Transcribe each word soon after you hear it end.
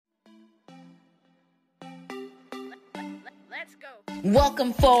Let's go.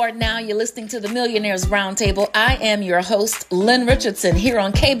 Welcome forward now. You're listening to the Millionaires Roundtable. I am your host, Lynn Richardson, here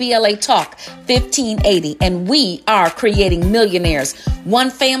on KBLA Talk 1580. And we are creating millionaires, one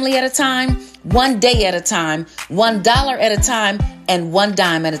family at a time, one day at a time, $1 at a time, and one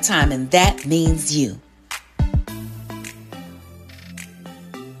dime at a time. And that means you.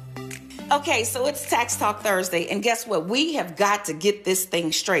 Okay, so it's Tax Talk Thursday, and guess what? We have got to get this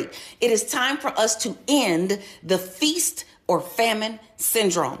thing straight. It is time for us to end the feast or famine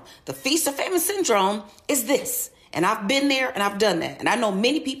syndrome. The feast or famine syndrome is this, and I've been there and I've done that, and I know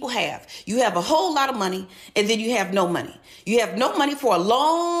many people have. You have a whole lot of money, and then you have no money. You have no money for a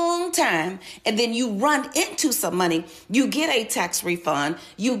long time, and then you run into some money. You get a tax refund.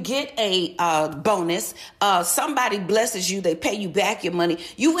 You get a bonus. Somebody blesses you. They pay you back your money.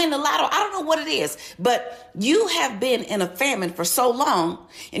 You win the lotto. I don't know what it is, but you have been in a famine for so long,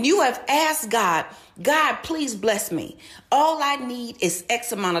 and you have asked God, please bless me. All I need is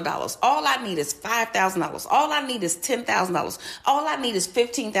X amount of dollars. All I need is $5,000. All I need is $10,000. All I need is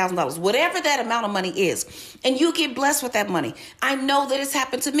 $15,000, whatever that amount of money is. And you get blessed with that money. I know that it's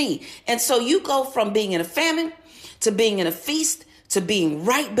happened to me. And so you go from being in a famine to being in a feast to being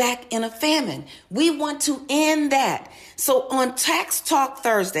right back in a famine. We want to end that. So on Tax Talk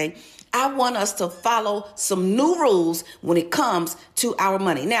Thursday, I want us to follow some new rules when it comes to our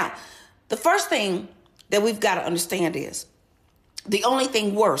money. Now, the first thing that we've got to understand is the only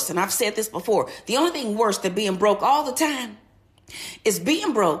thing worse, and I've said this before, the only thing worse than being broke all the time is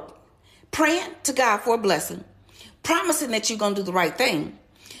being broke, praying to God for a blessing, promising that you're going to do the right thing.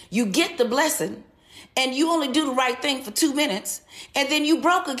 You get the blessing and you only do the right thing for 2 minutes, and then you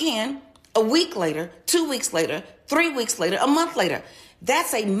broke again a week later, 2 weeks later, 3 weeks later, a month later.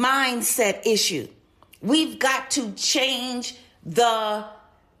 That's a mindset issue. We've got to change the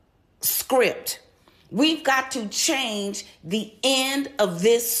script. We've got to change the end of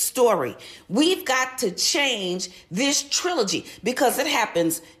this story. We've got to change this trilogy because it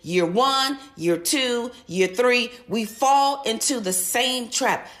happens year 1, year 2, year 3. We fall into the same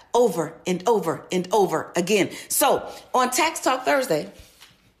trap over and over and over again. So on Tax Talk Thursday,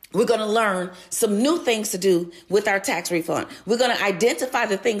 we're going to learn some new things to do with our tax refund. We're going to identify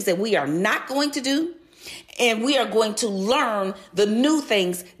the things that we are not going to do. And we are going to learn the new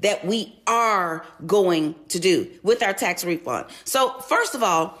things that we are going to do with our tax refund. So first of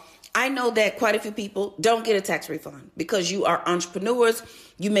all, I know that quite a few people don't get a tax refund because you are entrepreneurs.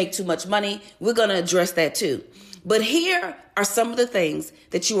 You make too much money. We're going to address that too. But here are some of the things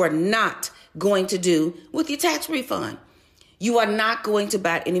that you are not going to do with your tax refund. You are not going to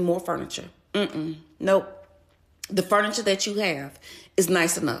buy any more furniture. Nope. The furniture that you have is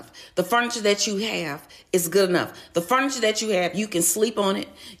nice enough. The furniture that you have is good enough. The furniture that you have, you can sleep on it.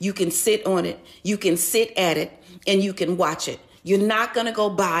 You can sit on it. You can sit at it and you can watch it. You're not going to go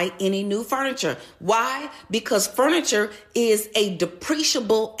buy any new furniture. Why? Because furniture is a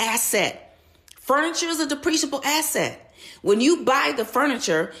depreciable asset. Furniture is a depreciable asset. When you buy the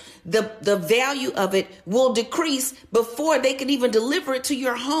furniture, the value of it will decrease before they can even deliver it to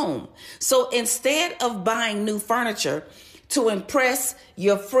your home. So instead of buying new furniture to impress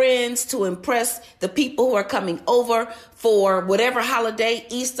your friends, to impress the people who are coming over for whatever holiday,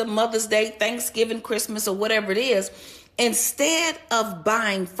 Easter, Mother's Day, Thanksgiving, Christmas, or whatever it is, instead of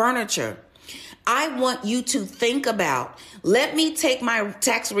buying furniture, I want you to think about, let me take my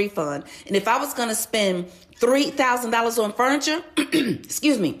tax refund, and if I was going to spend $3,000 on furniture,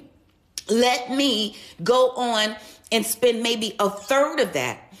 excuse me, let me go on and spend maybe a third of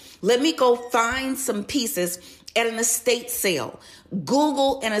that. Let me go find some pieces at an estate sale.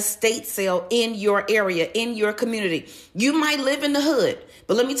 Google an estate sale in your area, in your community. You might live in the hood,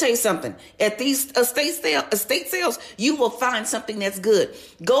 but let me tell you something. At these estate sales, you will find something that's good.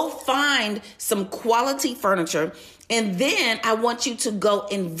 Go find some quality furniture, and then I want you to go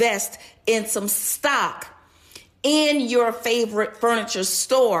invest in some stock in your favorite furniture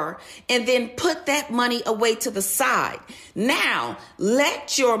store, and then put that money away to the side. Now,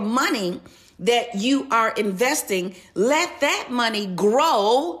 let your money that you are investing, let that money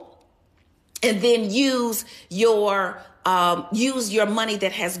grow, and then use your money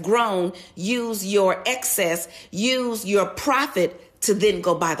that has grown, use your excess, use your profit to then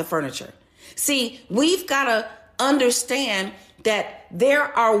go buy the furniture. See, we've got to understand that there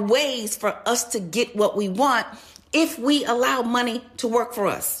are ways for us to get what we want if we allow money to work for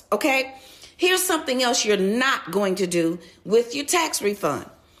us, okay? Here's something else you're not going to do with your tax refund.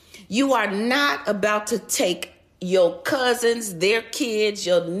 You are not about to take your cousins, their kids,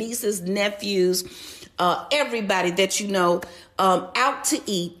 your nieces, nephews, everybody that you know out to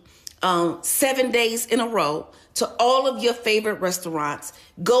eat 7 days in a row to all of your favorite restaurants,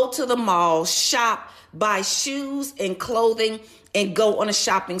 go to the mall, shop, buy shoes and clothing, and go on a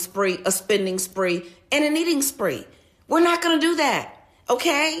shopping spree, a spending spree, and an eating spree. We're not going to do that.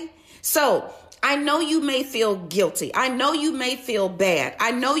 Okay? So I know you may feel guilty. I know you may feel bad.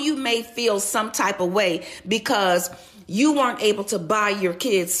 I know you may feel some type of way because you weren't able to buy your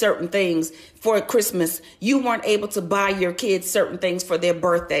kids certain things for Christmas. You weren't able to buy your kids certain things for their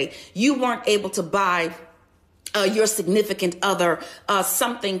birthday. You weren't able to buy your significant other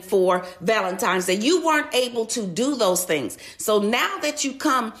something for Valentine's Day. You weren't able to do those things. So now that you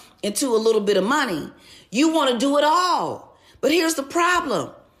come into a little bit of money, you want to do it all. But here's the problem.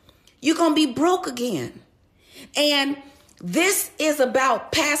 You're going to be broke again. And this is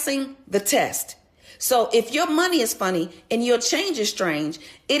about passing the test. So if your money is funny and your change is strange,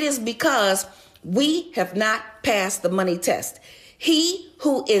 it is because we have not passed the money test. He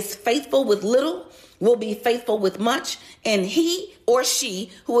who is faithful with little will be faithful with much, and he or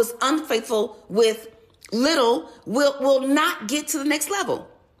she who is unfaithful with little will not get to the next level.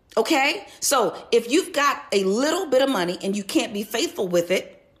 Okay? So if you've got a little bit of money and you can't be faithful with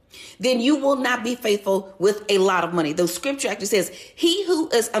it, then you will not be faithful with a lot of money. The scripture actually says, he who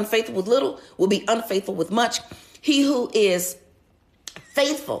is unfaithful with little will be unfaithful with much. He who is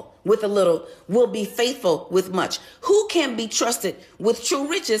faithful with a little will be faithful with much. Who can be trusted with true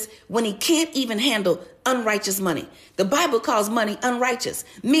riches when he can't even handle unrighteous money? The Bible calls money unrighteous,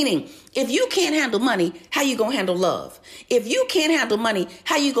 meaning if you can't handle money, how you going to handle love? If you can't handle money,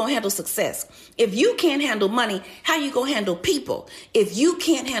 how you going to handle success? If you can't handle money, how you going to handle people? If you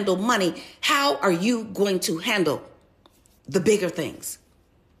can't handle money, how are you going to handle the bigger things?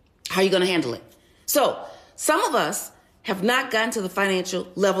 How are you going to handle it? So some of us have not gotten to the financial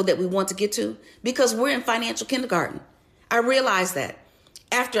level that we want to get to because we're in financial kindergarten. I realized that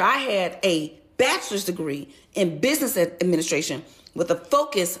after I had a bachelor's degree in business administration with a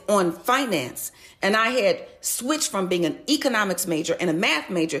focus on finance, and I had switched from being an economics major and a math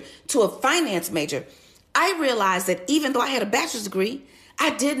major to a finance major, I realized that even though I had a bachelor's degree,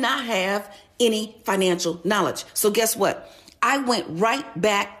 I did not have any financial knowledge. So guess what? I went right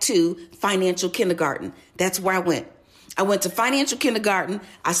back to financial kindergarten. That's where I went. I went to financial kindergarten.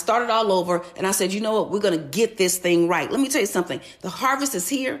 I started all over and I said, you know what? We're going to get this thing right. Let me tell you something. The harvest is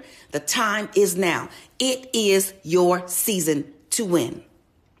here. The time is now. It is your season to win.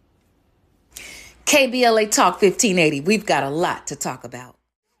 KBLA Talk 1580. We've got a lot to talk about.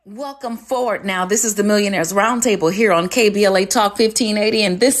 Welcome forward now. This is the Millionaires Roundtable here on KBLA Talk 1580.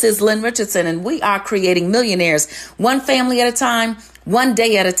 And this is Lynn Richardson. And we are creating millionaires one family at a time, one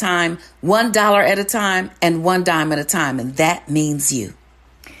day at a time, $1 at a time, and one dime at a time. And that means you.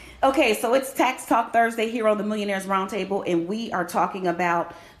 Okay, so it's Tax Talk Thursday here on the Millionaires Roundtable. And we are talking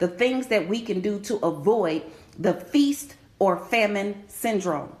about the things that we can do to avoid the feast or famine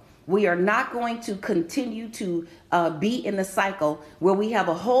syndrome. We are not going to continue to be in the cycle where we have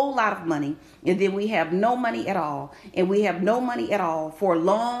a whole lot of money and then we have no money at all, and we have no money at all for a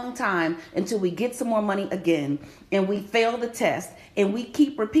long time until we get some more money again and we fail the test, and we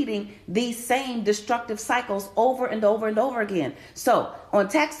keep repeating these same destructive cycles over and over and over again. So on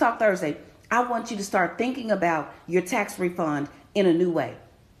Tax Talk Thursday, I want you to start thinking about your tax refund in a new way.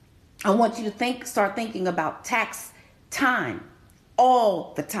 I want you to start thinking about tax time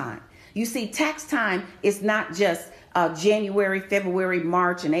all the time. You see, tax time is not just January, February,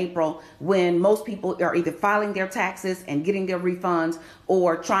 March, and April, when most people are either filing their taxes and getting their refunds,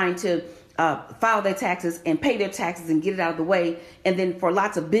 or trying to file their taxes and pay their taxes and get it out of the way. And then for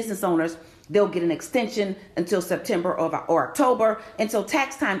lots of business owners, they'll get an extension until September or October. And so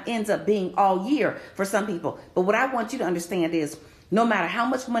tax time ends up being all year for some people. But what I want you to understand is no matter how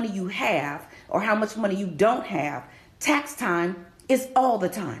much money you have or how much money you don't have, tax time is all the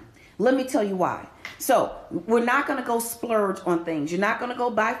time. Let me tell you why. So we're not going to go splurge on things. You're not going to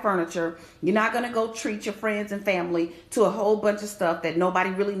go buy furniture. You're not going to go treat your friends and family to a whole bunch of stuff that nobody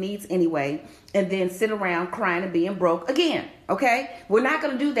really needs anyway, and then sit around crying and being broke again. Okay? We're not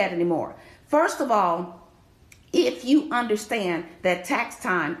going to do that anymore. First of all, if you understand that tax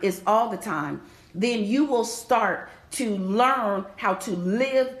time is all the time, then you will start to learn how to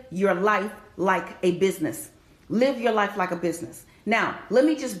live your life like a business. Live your life like a business. Now, let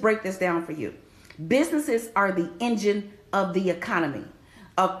me just break this down for you. Businesses are the engine of the economy.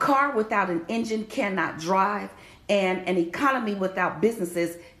 A car without an engine cannot drive, and an economy without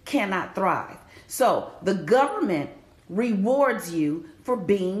businesses cannot thrive. So the government rewards you for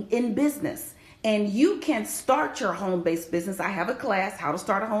being in business. And you can start your home-based business. I have a class, How to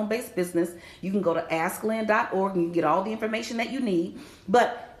Start a Home-Based Business. You can go to asklynn.org and you can get all the information that you need.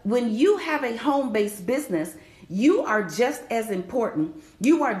 But when you have a home-based business, you are just as important.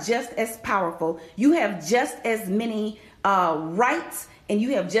 You are just as powerful. You have just as many rights, and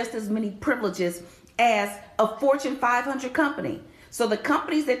you have just as many privileges as a Fortune 500 company. So the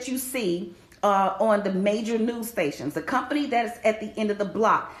companies that you see on the major news stations, the company that is at the end of the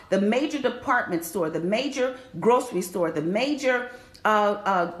block, the major department store, the major grocery store, the major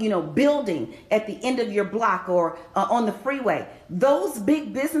building at the end of your block or on the freeway, those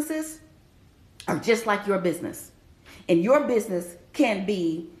big businesses are just like your business. And your business can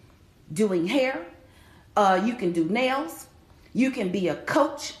be doing hair, you can do nails, you can be a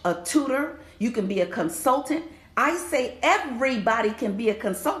coach, a tutor, you can be a consultant. I say everybody can be a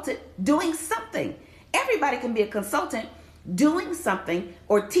consultant doing something. Everybody can be a consultant doing something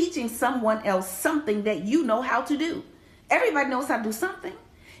or teaching someone else something that you know how to do. Everybody knows how to do something.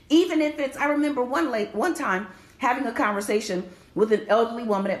 Even if it's, I remember one time having a conversation with an elderly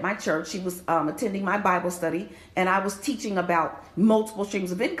woman at my church. She was attending my Bible study, and I was teaching about multiple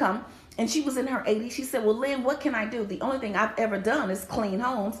streams of income. And she was in her 80s. She said, well, Lynn, what can I do? The only thing I've ever done is clean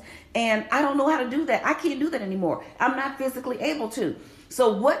homes, and I don't know how to do that. I can't do that anymore. I'm not physically able to.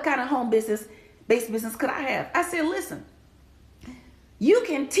 So what kind of home-based business could I have? I said, listen, you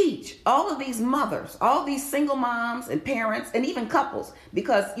can teach all of these mothers, all these single moms and parents and even couples,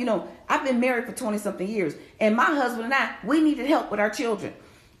 because, I've been married for 20-something years, and my husband and I, we needed help with our children.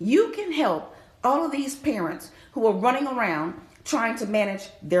 You can help all of these parents who are running around trying to manage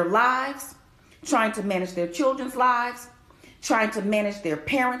their lives, trying to manage their children's lives, trying to manage their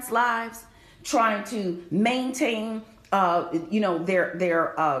parents' lives, trying to maintain,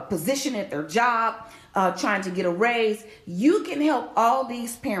 their position at their job, trying to get a raise. You can help all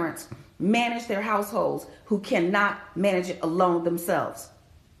these parents manage their households who cannot manage it alone themselves.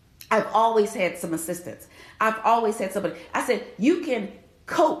 I've always had some assistance. I've always had somebody. I said, you can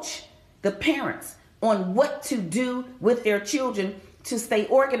coach the parents on what to do with their children to stay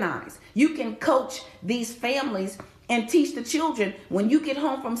organized. You can coach these families and teach the children, when you get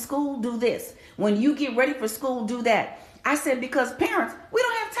home from school, do this. When you get ready for school, do that. I said, because parents, we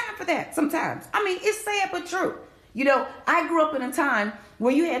don't have time for that sometimes. I mean, it's sad but true. I grew up in a time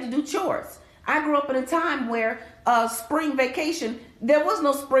where you had to do chores. I grew up in a time where spring vacation, there was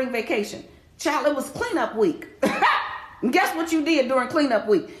no spring vacation. Child, it was cleanup week. And guess what you did during cleanup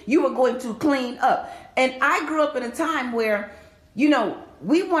week? You were going to clean up. And I grew up in a time where,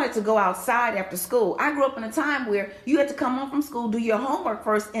 we wanted to go outside after school. I grew up in a time where you had to come home from school, do your homework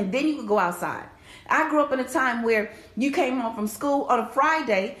first, and then you could go outside. I grew up in a time where you came home from school on a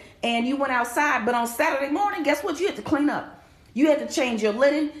Friday and you went outside, but on Saturday morning, guess what? You had to clean up. You had to change your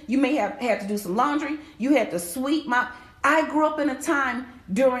linen. You may have had to do some laundry. You had to sweep, mop. I grew up in a time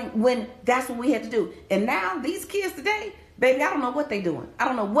when that's what we had to do. And now these kids today, baby, I don't know what they're doing. I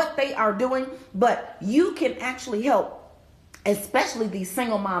don't know what they are doing, but you can actually help, especially these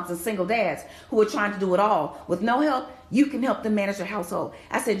single moms and single dads who are trying to do it all with no help. You can help them manage their household.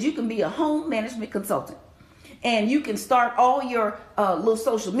 I said, you can be a home management consultant, and you can start all your little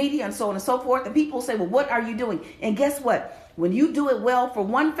social media and so on and so forth. And people say, well, what are you doing? And guess what? When you do it well for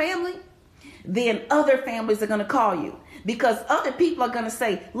one family, then other families are going to call you, because other people are going to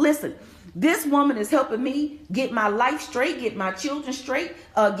say, listen, this woman is helping me get my life straight, get my children straight,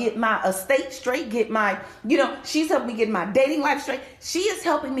 get my estate straight, get my, she's helping me get my dating life straight. She is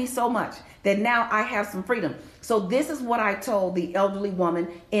helping me so much that now I have some freedom. So this is what I told the elderly woman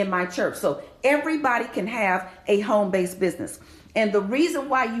in my church. So everybody can have a home-based business. And the reason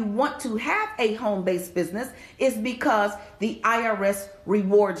why you want to have a home-based business is because the IRS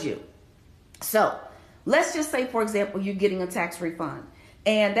rewards you. So let's just say, for example, you're getting a tax refund,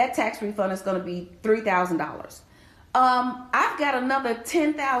 and that tax refund is going to be $3,000. I've got another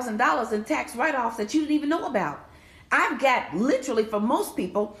 $10,000 in tax write-offs that you didn't even know about. I've got, literally, for most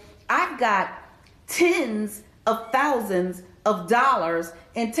people, I've got tens of thousands of dollars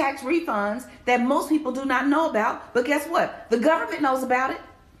in tax refunds that most people do not know about. But guess what? The government knows about it.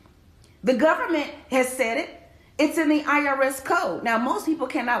 The government has said it. It's in the IRS code. Now, most people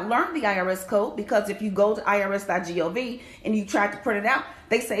cannot learn the IRS code, because if you go to irs.gov and you try to print it out,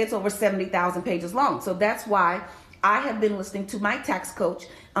 they say it's over 70,000 pages long. So that's why I have been listening to my tax coach,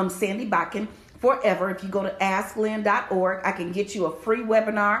 Sandy Bakken, forever. If you go to asklynn.org, I can get you a free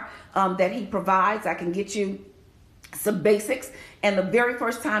webinar that he provides. I can get you some basics. And the very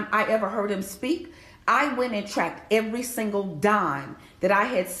first time I ever heard him speak, I went and tracked every single dime that I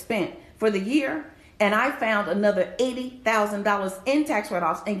had spent for the year. And I found another $80,000 in tax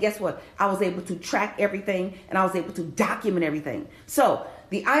write-offs. And guess what? I was able to track everything, and I was able to document everything. So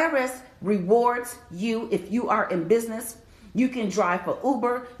the IRS rewards you if you are in business. You can drive for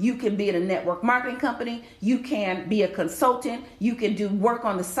Uber. You can be in a network marketing company. You can be a consultant. You can do work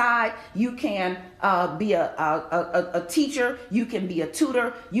on the side. You can be a teacher. You can be a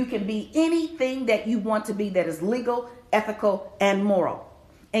tutor. You can be anything that you want to be that is legal, ethical, and moral.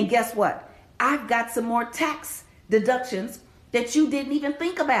 And guess what? I've got some more tax deductions that you didn't even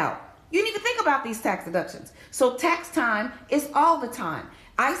think about. You didn't even think about these tax deductions. So tax time is all the time.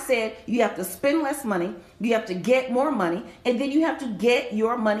 I said you have to spend less money, you have to get more money, and then you have to get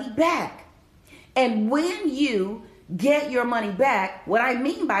your money back. And when you get your money back, what I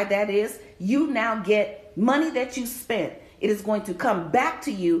mean by that is you now get money that you spent. It is going to come back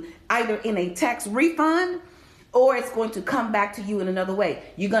to you either in a tax refund or it's going to come back to you in another way.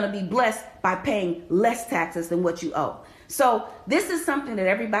 You're going to be blessed by paying less taxes than what you owe. So this is something that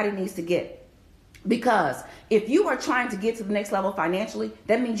everybody needs to get. Because if you are trying to get to the next level financially,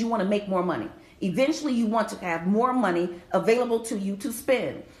 that means you want to make more money. Eventually, you want to have more money available to you to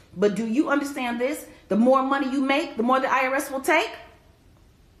spend. But do you understand this? The more money you make, the more the IRS will take.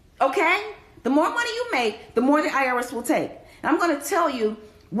 Okay? The more money you make, the more the IRS will take. And I'm going to tell you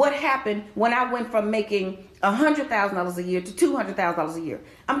what happened when I went from making $100,000 a year to $200,000 a year.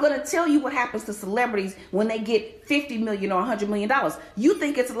 I'm going to tell you what happens to celebrities when they get $50 million or $100 million. You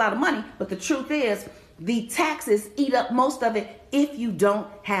think it's a lot of money, but the truth is the taxes eat up most of it if you don't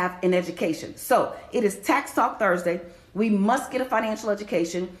have an education. So it is Tax Talk Thursday. We must get a financial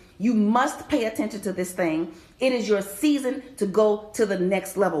education. You must pay attention to this thing. It is your season to go to the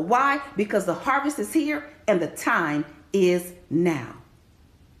next level. Why? Because the harvest is here and the time is now.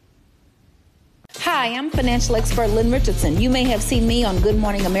 Hi, I'm financial expert Lynn Richardson. You may have seen me on Good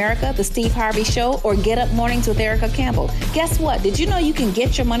Morning America, The Steve Harvey Show, or Get Up Mornings with Erica Campbell. Guess what? Did you know you can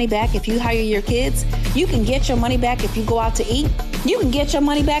get your money back if you hire your kids? You can get your money back if you go out to eat. You can get your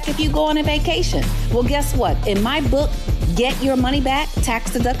money back if you go on a vacation. Well, guess what? In my book, Get Your Money Back,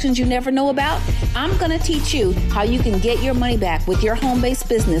 Tax Deductions You Never Know About, I'm going to teach you how you can get your money back with your home-based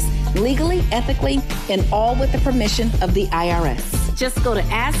business legally, ethically, and all with the permission of the IRS. Just go to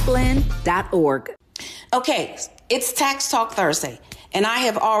asklynn.org. Okay, it's Tax Talk Thursday, and I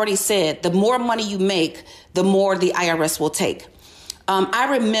have already said the more money you make, the more the IRS will take.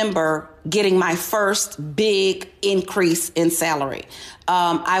 I remember getting my first big increase in salary.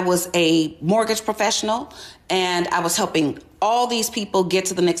 I was a mortgage professional, and I was helping all these people get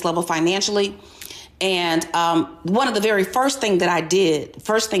to the next level financially. And one of the very first things that I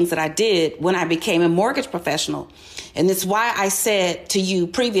did when I became a mortgage professional, and it's why I said to you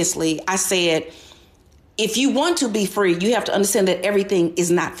previously, I said, if you want to be free, you have to understand that everything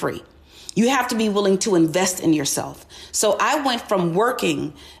is not free. You have to be willing to invest in yourself. So I went from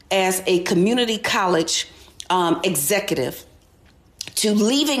working as a community college executive to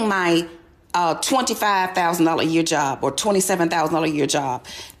leaving my $25,000 a year job or $27,000 a year job.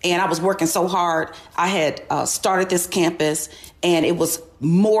 And I was working so hard. I had started this campus and it was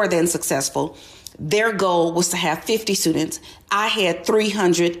more than successful. Their goal was to have 50 students. I had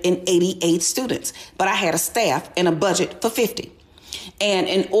 388 students, but I had a staff and a budget for 50. And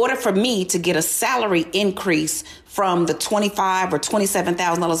in order for me to get a salary increase from the $25,000 or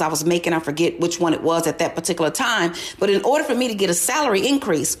 $27,000 I was making, I forget which one it was at that particular time, but in order for me to get a salary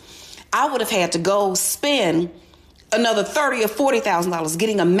increase, I would have had to go spend another $30,000 or $40,000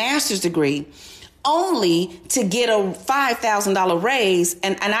 getting a master's degree only to get a $5,000 raise.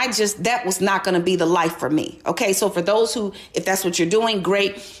 And that was not going to be the life for me. Okay. So for those who, if that's what you're doing,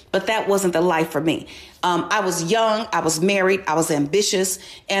 great. But that wasn't the life for me. I was young, I was married, I was ambitious.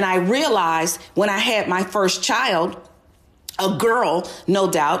 And I realized when I had my first child, a girl,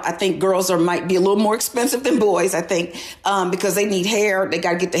 no doubt. I think girls might be a little more expensive than boys, I think, because they need hair. They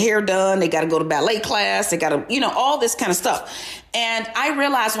got to get the hair done. They got to go to ballet class. They got to, all this kind of stuff. And I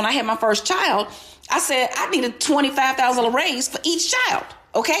realized when I had my first child, I said, I need a $25,000 raise for each child.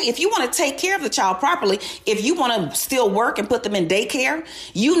 Okay, if you want to take care of the child properly, if you want to still work and put them in daycare,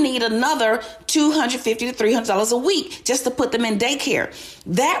 you need another $250 to $300 a week just to put them in daycare.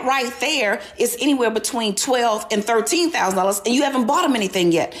 That right there is anywhere between $12,000 and $13,000, and you haven't bought them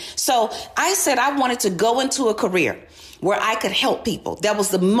anything yet. So I said I wanted to go into a career where I could help people. That was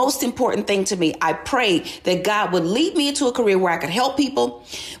the most important thing to me. I prayed that God would lead me into a career where I could help people,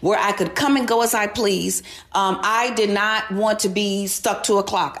 where I could come and go as I please. I did not want to be stuck to a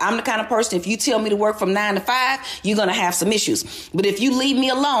clock. I'm the kind of person, if you tell me to work from 9 to 5, you're going to have some issues. But if you leave me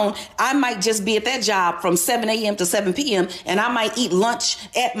alone, I might just be at that job from 7 a.m. to 7 p.m. and I might eat lunch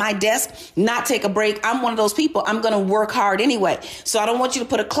at my desk, not take a break. I'm one of those people. I'm going to work hard anyway. So I don't want you to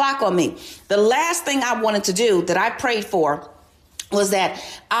put a clock on me. The last thing I wanted to do that I prayed for was that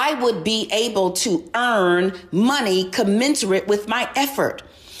I would be able to earn money commensurate with my effort.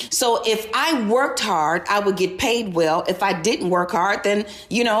 So if I worked hard, I would get paid well. If I didn't work hard, then,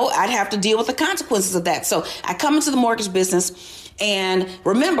 I'd have to deal with the consequences of that. So I come into the mortgage business. And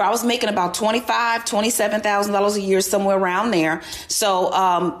remember, I was making about $25,000, $27,000 a year, somewhere around there. So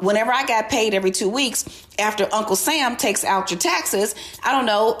whenever I got paid every 2 weeks, after Uncle Sam takes out your taxes, I don't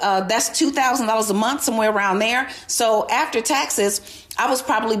know, that's $2,000 a month, somewhere around there. So after taxes, I was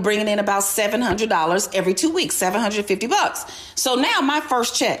probably bringing in about $700 every 2 weeks, $750. So now my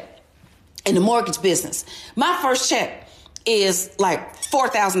first check in the mortgage business, my first check is like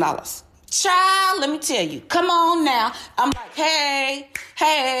 $4,000. Child, let me tell you, come on now. I'm like, hey.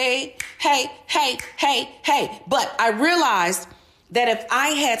 But I realized that if I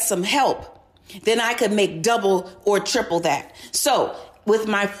had some help, then I could make double or triple that. So with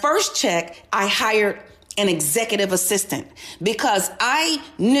my first check, I hired an executive assistant because I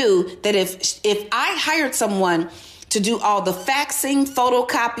knew that if I hired someone to do all the faxing,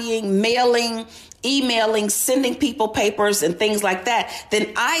 photocopying, mailing, emailing, sending people papers and things like that,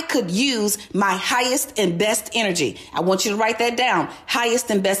 then I could use my highest and best energy. I want you to write that down.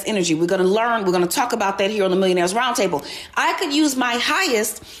 Highest and best energy. We're going to talk about that here on the Millionaires Roundtable. I could use my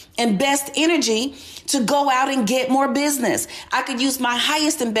highest and best energy to go out and get more business. I could use my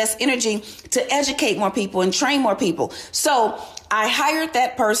highest and best energy to educate more people and train more people. So I hired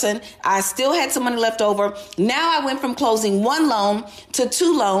that person. I still had some money left over. Now I went from closing 1 loan to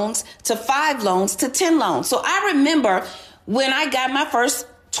 2 loans to 5 loans to 10 loans. So I remember when I got my first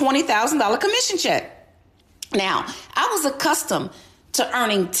 $20,000 commission check. Now, I was accustomed to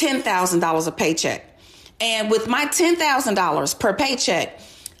earning $10,000 a paycheck. And with my $10,000 per paycheck,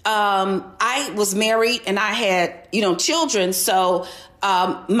 I was married and I had, children. So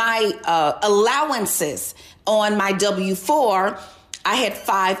my allowances on my W-4, I had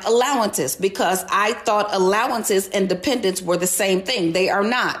 5 allowances because I thought allowances and dependents were the same thing. They are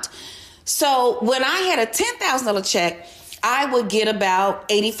not. So when I had a $10,000 check, I would get about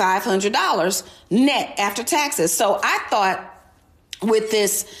 $8,500 net after taxes. So I thought with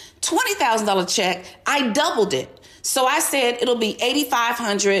this $20,000 check, I doubled it. So I said it'll be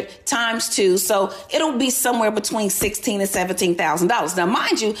 $8,500 times 2. So it'll be somewhere between $16,000 and $17,000. Now,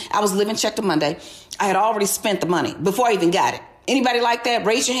 mind you, I was living check to Monday. I had already spent the money before I even got it. Anybody like that?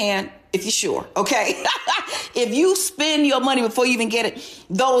 Raise your hand if you're sure. Okay. If you spend your money before you even get it,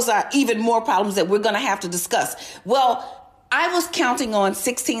 those are even more problems that we're going to have to discuss. Well, I was counting on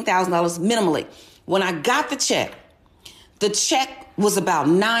 $16,000 minimally. When I got the check was about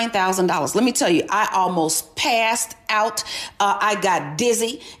 $9,000. Let me tell you, I almost passed out. I got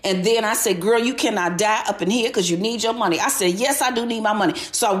dizzy. And then I said, girl, you cannot die up in here because you need your money. I said, yes, I do need my money.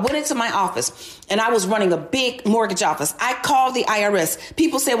 So I went into my office and I was running a big mortgage office. I called the IRS.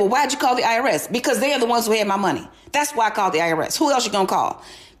 People say, well, why'd you call the IRS? Because they are the ones who had my money. That's why I called the IRS. Who else you going to call?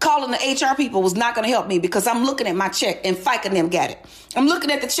 Calling the HR people was not going to help me because I'm looking at my check and FICA and them got it. I'm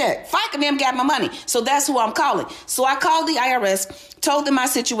looking at the check. FICA and them got my money. So that's who I'm calling. So I called the IRS, told them my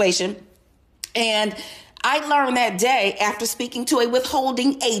situation. And I learned that day after speaking to a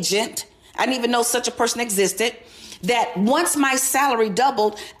withholding agent, I didn't even know such a person existed, that once my salary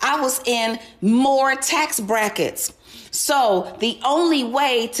doubled, I was in more tax brackets. So the only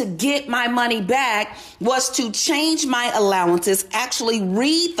way to get my money back was to change my allowances, actually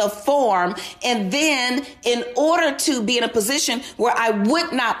read the form, and then in order to be in a position where I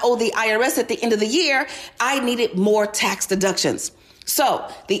would not owe the IRS at the end of the year, I needed more tax deductions. So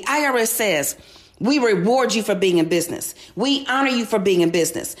the IRS says, we reward you for being in business. We honor you for being in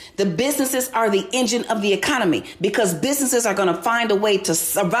business. The businesses are the engine of the economy because businesses are going to find a way to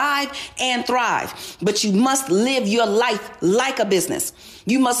survive and thrive. But you must live your life like a business.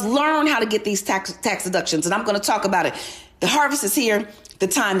 You must learn how to get these tax deductions. And I'm going to talk about it. The harvest is here. The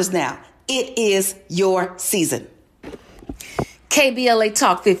time is now. It is your season. KBLA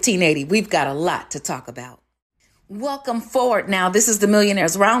Talk 1580. We've got a lot to talk about. Welcome forward now. This is the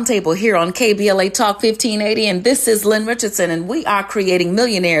Millionaires Roundtable here on KBLA Talk 1580. And this is Lynn Richardson. And we are creating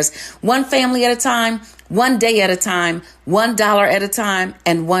millionaires one family at a time, one day at a time, $1 at a time,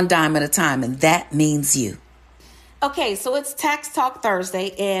 and one dime at a time. And that means you. Okay, so it's Tax Talk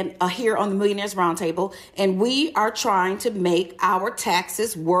Thursday and here on the Millionaires Roundtable. And we are trying to make our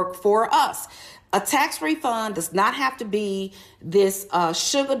taxes work for us. A tax refund does not have to be this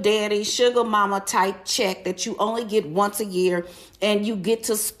sugar daddy, sugar mama type check that you only get once a year and you get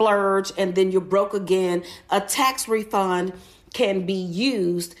to splurge and then you're broke again. A tax refund can be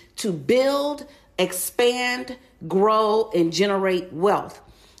used to build, expand, grow, and generate wealth.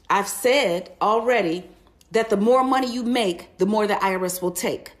 I've said already that the more money you make, the more the IRS will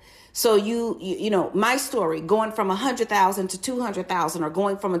take. So you know, my story, going from $100,000 to $200,000, or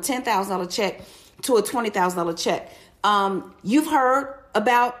going from a $10,000 check to a $20,000 check. You've heard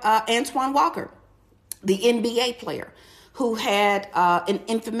about Antoine Walker, the NBA player, who had an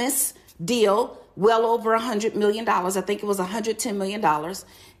infamous deal well over $100 million. I think it was $110 million.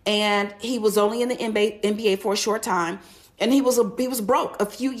 And he was only in the NBA for a short time. And he was broke a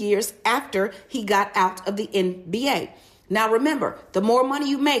few years after he got out of the NBA. Now, remember, the more money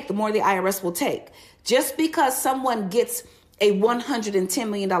you make, the more the IRS will take. Just because someone gets a $110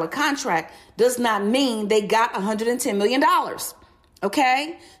 million contract does not mean they got $110 million.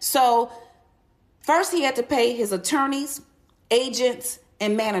 Okay? So first he had to pay his attorneys, agents,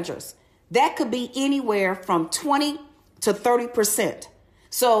 and managers. That could be anywhere from 20 to 30%.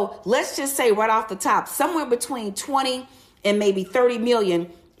 So let's just say right off the top, somewhere between 20 and maybe 30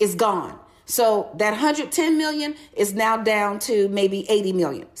 million is gone. So that 110 million is now down to maybe 80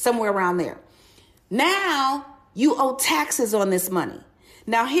 million, somewhere around there. Now you owe taxes on this money.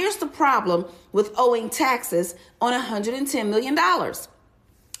 Now here's the problem with owing taxes on $110 million.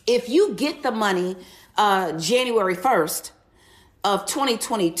 If you get the money January 1st of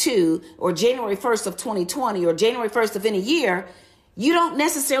 2022, or January 1st of 2020, or January 1st of any year, you don't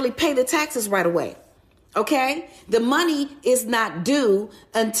necessarily pay the taxes right away. Okay? The money is not due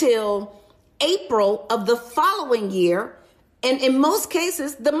until April of the following year. And in most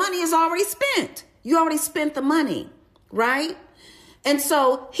cases, the money is already spent. You already spent the money, right? And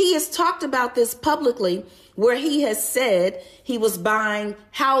so he has talked about this publicly, where he has said he was buying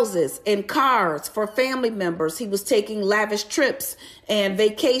houses and cars for family members. He was taking lavish trips and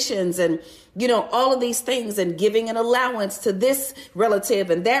vacations and, you know, all of these things, and giving an allowance to this relative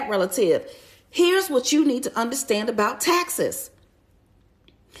and that relative. Here's what you need to understand about taxes.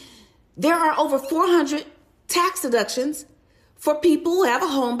 There are over 400 tax deductions for people who have a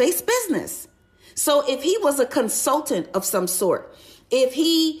home-based business. So if he was a consultant of some sort, if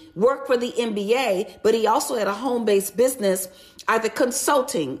he worked for the NBA, but he also had a home-based business, either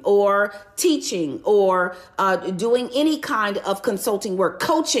consulting or teaching or doing any kind of consulting work,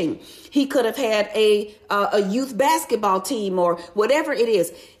 coaching, he could have had a youth basketball team or whatever it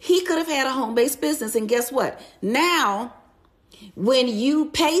is. He could have had a home-based business. And guess what? Now, when you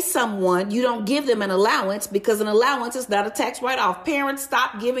pay someone, you don't give them an allowance, because an allowance is not a tax write-off. Parents,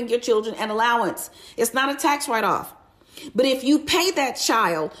 stop giving your children an allowance. It's not a tax write-off. But if you pay that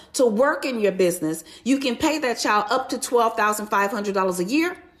child to work in your business, you can pay that child up to $12,500 a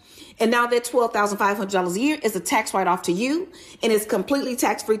year. And now that $12,500 a year is a tax write-off to you, and it's completely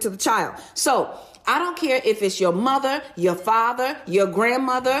tax-free to the child. So I don't care if it's your mother, your father, your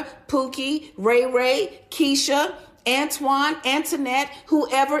grandmother, Pookie, Ray Ray, Keisha, Antoine, Antoinette,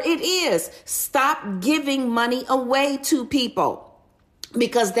 whoever it is. Stop giving money away to people,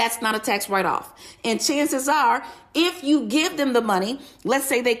 because that's not a tax write-off. And chances are, if you give them the money, let's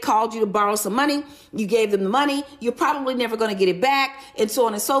say they called you to borrow some money, you gave them the money, you're probably never going to get it back, and so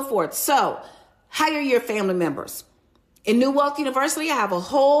on and so forth. So hire your family members. In New Wealth University, I have a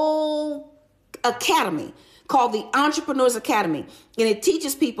whole academy called the Entrepreneurs Academy. And it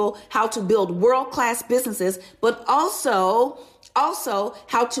teaches people how to build world-class businesses, but also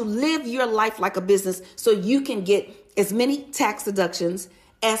how to live your life like a business, so you can get as many tax deductions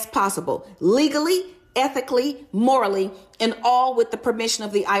as possible, legally, ethically, morally, and all with the permission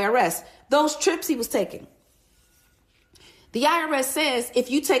of the IRS. Those trips he was taking. The IRS says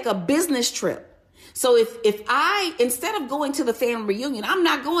if you take a business trip, so if I, instead of going to the family reunion, I'm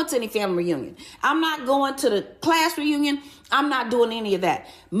not going to any family reunion. I'm not going to the class reunion. I'm not doing any of that.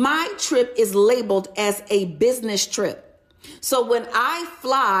 My trip is labeled as a business trip. So when I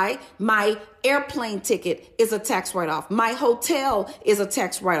fly, my airplane ticket is a tax write-off. My hotel is a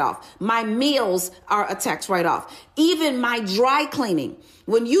tax write-off. My meals are a tax write-off. Even my dry cleaning.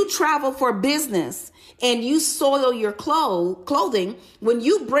 When you travel for business and you soil your clothing, when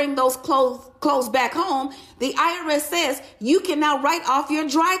you bring those clothes back home, the IRS says you can now write off your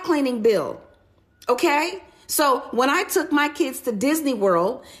dry cleaning bill. Okay? So when I took my kids to Disney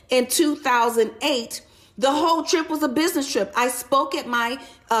World in 2008, the whole trip was a business trip. I spoke at my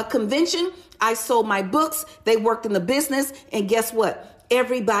convention. I sold my books. They worked in the business. And guess what?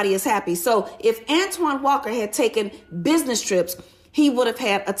 Everybody is happy. So if Antoine Walker had taken business trips, he would have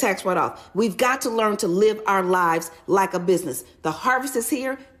had a tax write-off. We've got to learn to live our lives like a business. The harvest is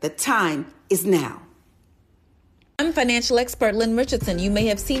here. The time is now. I'm financial expert Lynn Richardson. You may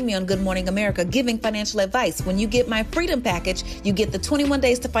have seen me on Good Morning America giving financial advice. When you get my freedom package, you get the 21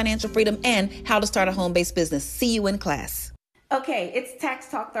 days to financial freedom and how to start a home-based business. See you in class. Okay, it's Tax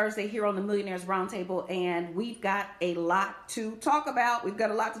Talk Thursday here on the Millionaires Roundtable, and we've got a lot to talk about.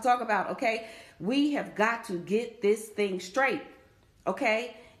 Okay? We have got to get this thing straight,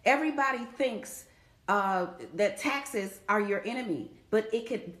 okay? Everybody thinks that taxes are your enemy, but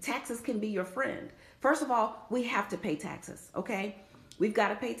taxes can be your friend. First of all, we have to pay taxes, okay? We've got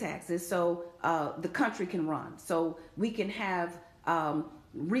to pay taxes so the country can run, so we can have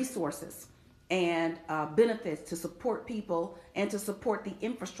resources and benefits to support people and to support the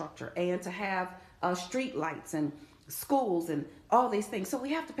infrastructure and to have street lights and schools and all these things. So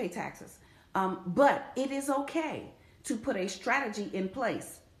we have to pay taxes. But it is okay to put a strategy in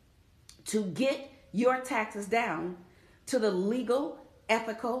place to get your taxes down to the legal,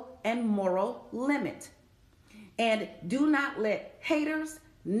 ethical, and moral limit. And do not let haters,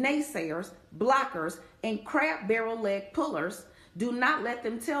 naysayers, blockers, and crab barrel leg pullers, do not let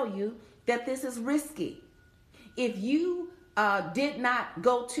them tell you that this is risky. If you did not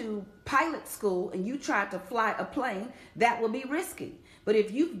go to pilot school and you tried to fly a plane, that will be risky. But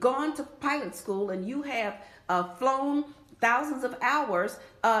if you've gone to pilot school and you have flown thousands of hours,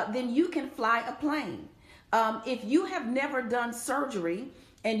 then you can fly a plane. If you have never done surgery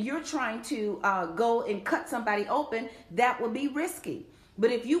and you're trying to go and cut somebody open, that would be risky. But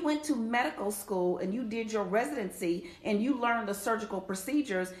if you went to medical school and you did your residency and you learned the surgical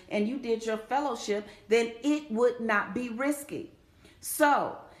procedures and you did your fellowship, then it would not be risky.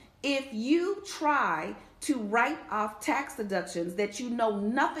 So if you try to write off tax deductions that you know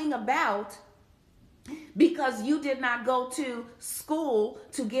nothing about because you did not go to school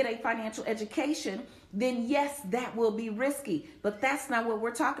to get a financial education, then yes, that will be risky. But that's not what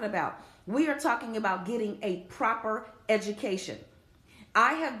we're talking about. We are talking about getting a proper education.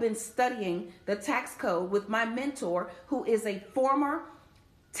 I have been studying the tax code with my mentor, who is a former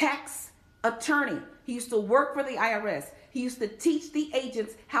tax attorney. He used to work for the IRS. He used to teach the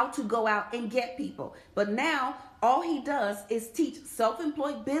agents how to go out and get people. But now all he does is teach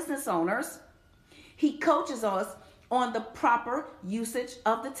self-employed business owners. He coaches us on the proper usage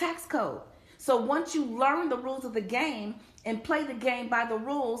of the tax code. So once you learn the rules of the game and play the game by the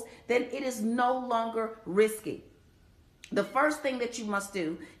rules, then it is no longer risky. The first thing that you must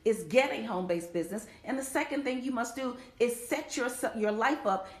do is get a home-based business. And the second thing you must do is set your life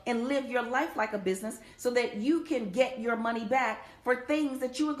up and live your life like a business so that you can get your money back for things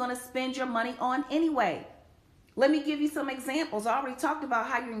that you were going to spend your money on anyway. Let me give you some examples. I already talked about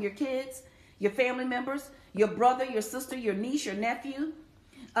hiring your kids, your family members, your brother, your sister, your niece, your nephew.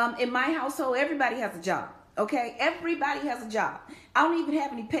 In my household, everybody has a job, okay? Everybody has a job. I don't even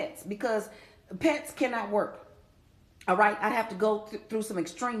have any pets because pets cannot work. All right, I'd have to go through some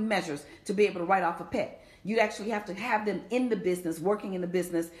extreme measures to be able to write off a pet. You'd actually have to have them in the business, working in the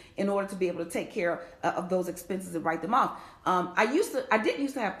business, in order to be able to take care of those expenses and write them off. I didn't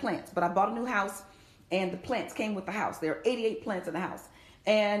used to have plants, but I bought a new house, and the plants came with the house. There are 88 plants in the house,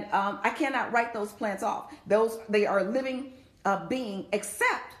 and I cannot write those plants off. They are a living being,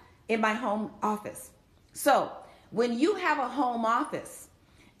 except in my home office. So when you have a home office,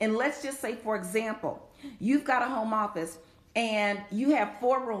 and let's just say, for example, you've got a home office and you have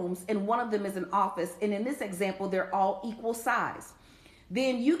 4 rooms and one of them is an office. And in this example, they're all equal size.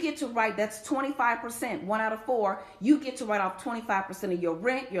 Then you get to write, that's 25%, 1 out of 4. You get to write off 25% of your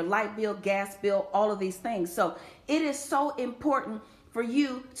rent, your light bill, gas bill, all of these things. So it is so important for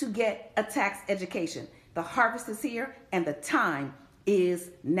you to get a tax education. The harvest is here and the time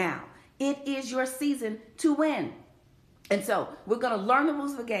is now. It is your season to win. And so we're going to learn the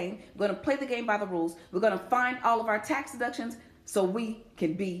rules of the game. We're going to play the game by the rules. We're going to find all of our tax deductions so we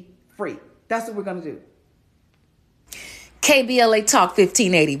can be free. That's what we're going to do. KBLA Talk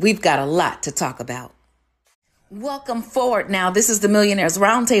 1580. We've got a lot to talk about. Welcome forward now. This is the Millionaires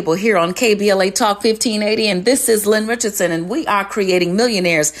Roundtable here on KBLA Talk 1580. And this is Lynn Richardson. And we are creating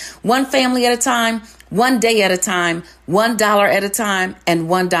millionaires one family at a time, one day at a time, $1 at a time, and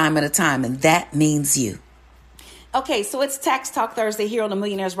one dime at a time. And that means you. Okay, so it's Tax Talk Thursday here on the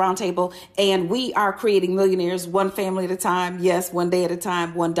Millionaires Roundtable, and we are creating millionaires one family at a time. Yes, one day at a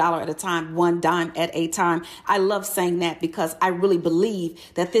time, $1 at a time, one dime at a time. I love saying that because I really believe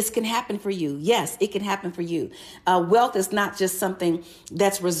that this can happen for you. Yes, it can happen for you. Wealth is not just something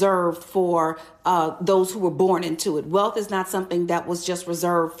that's reserved for those who were born into it. Wealth is not something that was just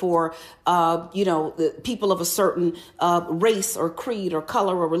reserved for, the people of a certain race or creed or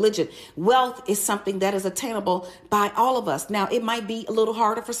color or religion. Wealth is something that is attainable by all of us. Now, it might be a little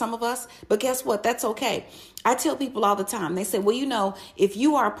harder for some of us, but guess what? That's okay. I tell people all the time, they say, well, if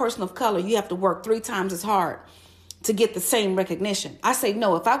you are a person of color, you have to work 3 times as hard to get the same recognition. I say,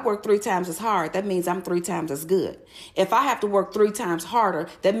 no, if I work 3 times as hard, that means I'm 3 times as good. If I have to work 3 times harder,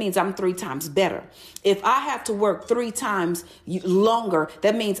 that means I'm 3 times better. If I have to work 3 times longer,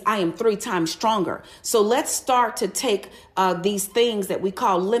 that means I am 3 times stronger. So let's start to take these things that we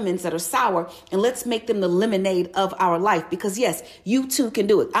call lemons that are sour, and let's make them the lemonade of our life. Because yes, you too can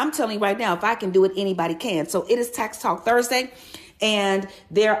do it. I'm telling you right now, if I can do it, anybody can. So it is Tax Talk Thursday, and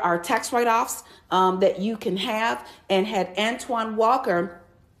there are tax write-offs that you can have. And had Antoine Walker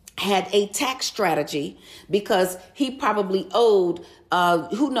had a tax strategy, because he probably owed,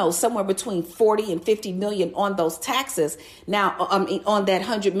 who knows, somewhere between 40 and 50 million on those taxes. Now, on that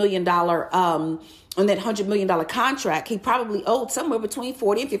 $100 million, on that $100 million contract, he probably owed somewhere between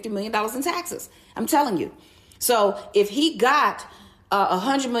 40 and 50 million dollars in taxes. I'm telling you. So if he got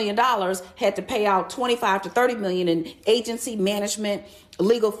 $100 million, had to pay out 25 to 30 million in agency management,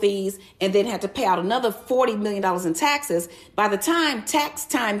 legal fees, and then had to pay out another $40 million in taxes. By the time tax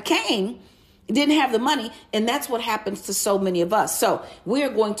time came, didn't have the money. And that's what happens to so many of us. So we are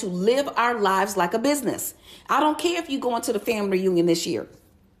going to live our lives like a business. I don't care if you go into the family reunion this year.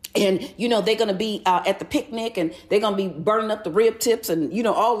 And, you know, they're going to be at the picnic, and they're going to be burning up the rib tips and, you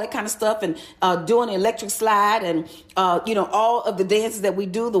know, all that kind of stuff, and doing the electric slide and, you know, all of the dances that we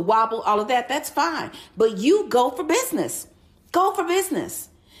do, the wobble, all of that. That's fine. But you go for business. Go for business.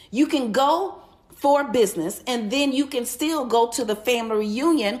 You can go for business, and then you can still go to the family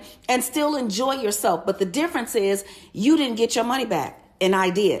reunion and still enjoy yourself. But the difference is you didn't get your money back, and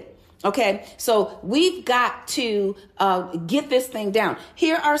I did. Okay, so we've got to get this thing down.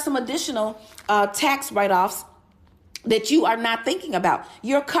 Here are some additional tax write-offs that you are not thinking about.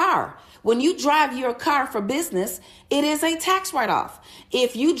 Your car. When you drive your car for business, it is a tax write-off.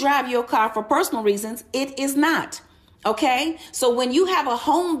 If you drive your car for personal reasons, it is not. Okay, so when you have a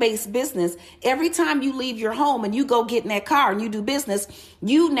home-based business, every time you leave your home and you go get in that car and you do business,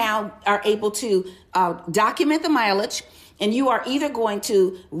 you now are able to document the mileage. And you are either going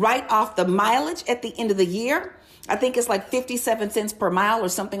to write off the mileage at the end of the year. I think it's like 57 cents per mile or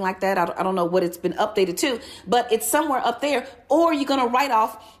something like that. I don't know what it's been updated to, but it's somewhere up there. Or you're going to write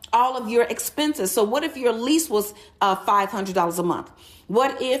off all of your expenses. So what if your lease was $500 a month?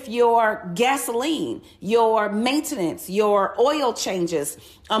 What if your gasoline, your maintenance, your oil changes,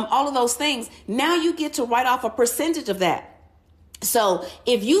 all of those things, now you get to write off a percentage of that. So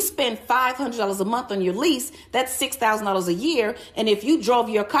if you spend $500 a month on your lease, that's $6,000 a year. And if you drove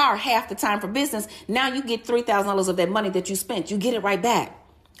your car half the time for business, now you get $3,000 of that money that you spent. You get it right back.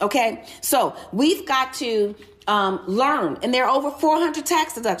 Okay. So we've got to learn. And there are over 400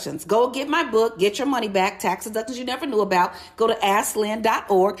 tax deductions. Go get my book, Get Your Money Back, Tax Deductions You Never Knew About. Go to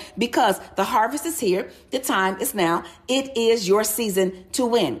asklynn.org, because the harvest is here. The time is now. It is your season to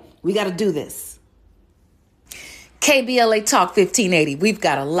win. We got to do this. KBLA Talk 1580. We've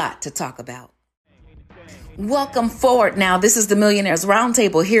got a lot to talk about. Welcome forward now. This is the Millionaires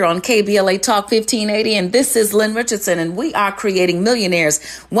Roundtable here on KBLA Talk 1580. And this is Lynn Richardson. And we are creating millionaires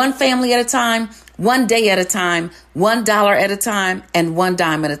one family at a time, one day at a time, $1 at a time, and one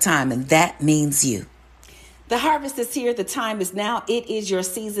dime at a time. And that means you. The harvest is here. The time is now. It is your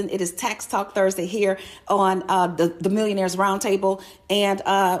season. It is Tax Talk Thursday here on the Millionaires Roundtable. And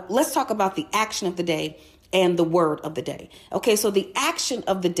let's talk about the action of the day and the word of the day. Okay, so the action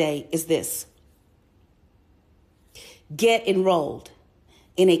of the day is this. Get enrolled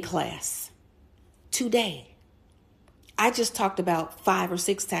in a class today. I just talked about 5 or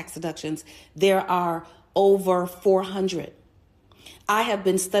 6 tax deductions. There are over 400. I have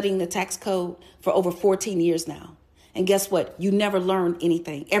been studying the tax code for over 14 years now. And guess what? You never learn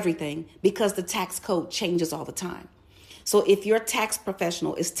everything, because the tax code changes all the time. So if your tax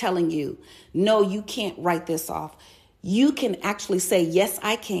professional is telling you, no, you can't write this off, you can actually say, yes,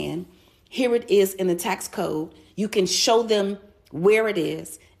 I can. Here it is in the tax code. You can show them where it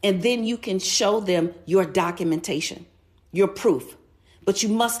is, and then you can show them your documentation, your proof. But you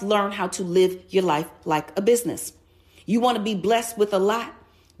must learn how to live your life like a business. You want to be blessed with a lot?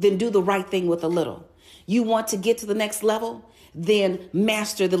 Then do the right thing with a little. You want to get to the next level? Then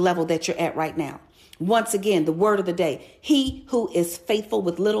master the level that you're at right now. Once again, the word of the day. He who is faithful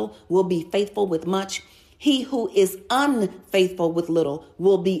with little will be faithful with much. He who is unfaithful with little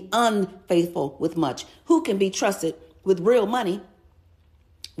will be unfaithful with much. Who can be trusted with real money,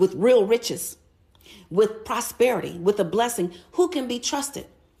 with real riches, with prosperity, with a blessing? Who can be trusted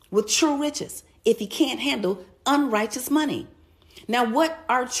with true riches if he can't handle unrighteous money? Now, what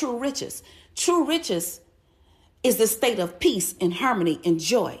are true riches? True riches is the state of peace and harmony and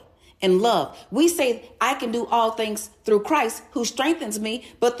joy. and love. We say, I can do all things through Christ who strengthens me.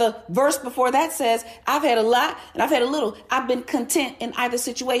 But the verse before that says, I've had a lot and I've had a little. I've been content in either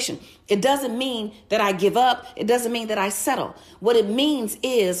situation. It doesn't mean that I give up. It doesn't mean that I settle. What it means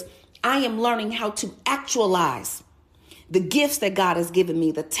is I am learning how to actualize the gifts that God has given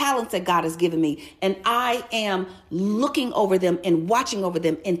me, the talents that God has given me, and I am looking over them and watching over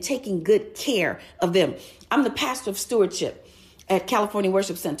them and taking good care of them. I'm the pastor of stewardship at California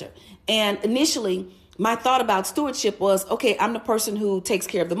Worship Center. And initially, my thought about stewardship was, okay, I'm the person who takes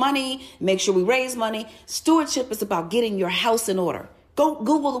care of the money, make sure we raise money. Stewardship is about getting your house in order. Go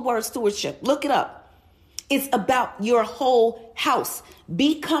Google the word stewardship, look it up. It's about your whole house.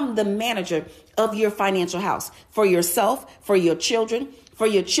 Become the manager of your financial house for yourself, for your children, for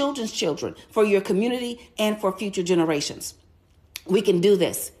your children's children, for your community, and for future generations. We can do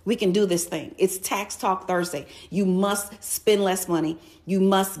this. We can do this thing. It's Tax Talk Thursday. You must spend less money. You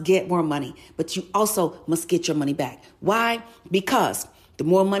must get more money, but you also must get your money back. Why? Because the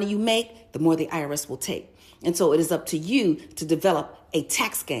more money you make, the more the IRS will take. And so it is up to you to develop a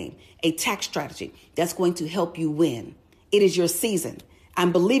tax game, a tax strategy that's going to help you win. It is your season.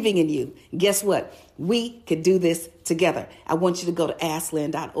 I'm believing in you. Guess what? We could do this together. I want you to go to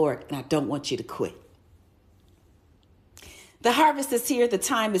asklynn.org, and I don't want you to quit. The harvest is here. The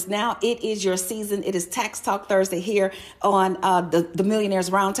time is now. It is your season. It is Tax Talk Thursday here on the Millionaires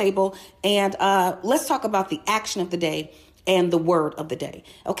Roundtable. And let's talk about the action of the day and the word of the day.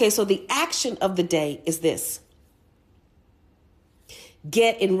 Okay, so the action of the day is this.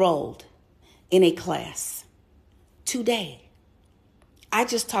 Get enrolled in a class today. I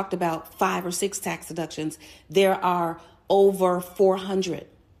just talked about 5 or 6 tax deductions. There are over 400.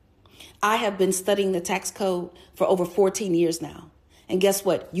 I have been studying the tax code for over 14 years now. And guess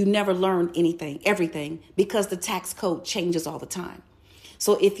what? You never learn everything, because the tax code changes all the time.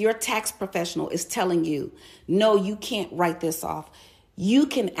 So if your tax professional is telling you, no, you can't write this off, you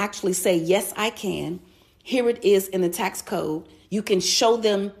can actually say, yes, I can. Here it is in the tax code. You can show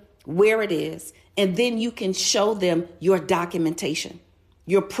them where it is, and then you can show them your documentation,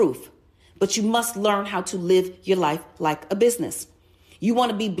 your proof. But you must learn how to live your life like a business. You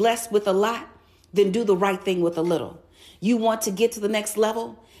want to be blessed with a lot? Then do the right thing with a little. You want to get to the next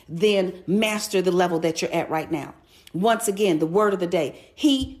level? Then master the level that you're at right now. Once again, the word of the day.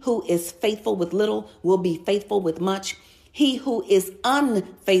 He who is faithful with little will be faithful with much. He who is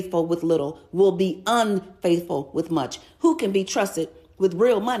unfaithful with little will be unfaithful with much. Who can be trusted with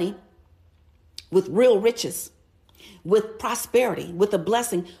real money, with real riches, with prosperity, with a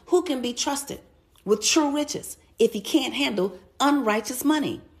blessing? Who can be trusted with true riches if he can't handle unrighteous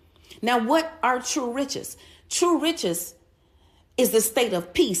money? Now, what are true riches? True riches is the state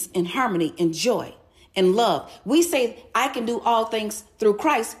of peace and harmony and joy and love. We say, I can do all things through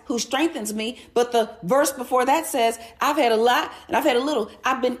Christ who strengthens me. But the verse before that says, I've had a lot and I've had a little.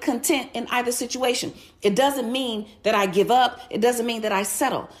 I've been content in either situation. It doesn't mean that I give up. It doesn't mean that I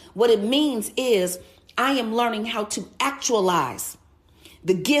settle. What it means is I am learning how to actualize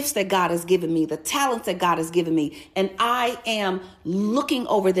the gifts that God has given me, the talents that God has given me, and I am looking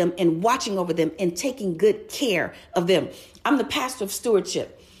over them and watching over them and taking good care of them. I'm the pastor of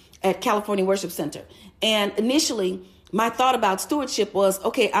stewardship at California Worship Center. And initially, my thought about stewardship was,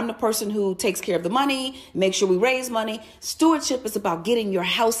 okay, I'm the person who takes care of the money, make sure we raise money. Stewardship is about getting your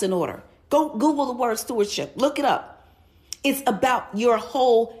house in order. Go Google the word stewardship, look it up. It's about your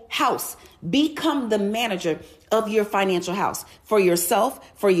whole house. Become the manager of your financial house for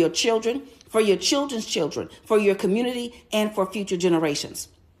yourself, for your children, for your children's children, for your community, and for future generations.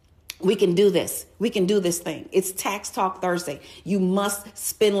 We can do this. We can do this thing. It's Tax Talk Thursday. You must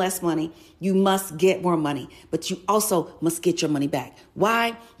spend less money. You must get more money, but you also must get your money back.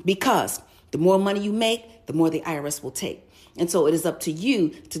 Why? Because the more money you make, the more the IRS will take. And so it is up to you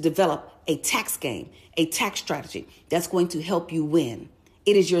to develop a tax game, a tax strategy that's going to help you win.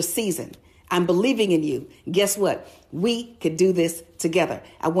 It is your season. I'm believing in you. Guess what? We could do this together.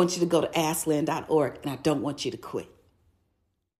 I want you to go to asklynn.org, and I don't want you to quit.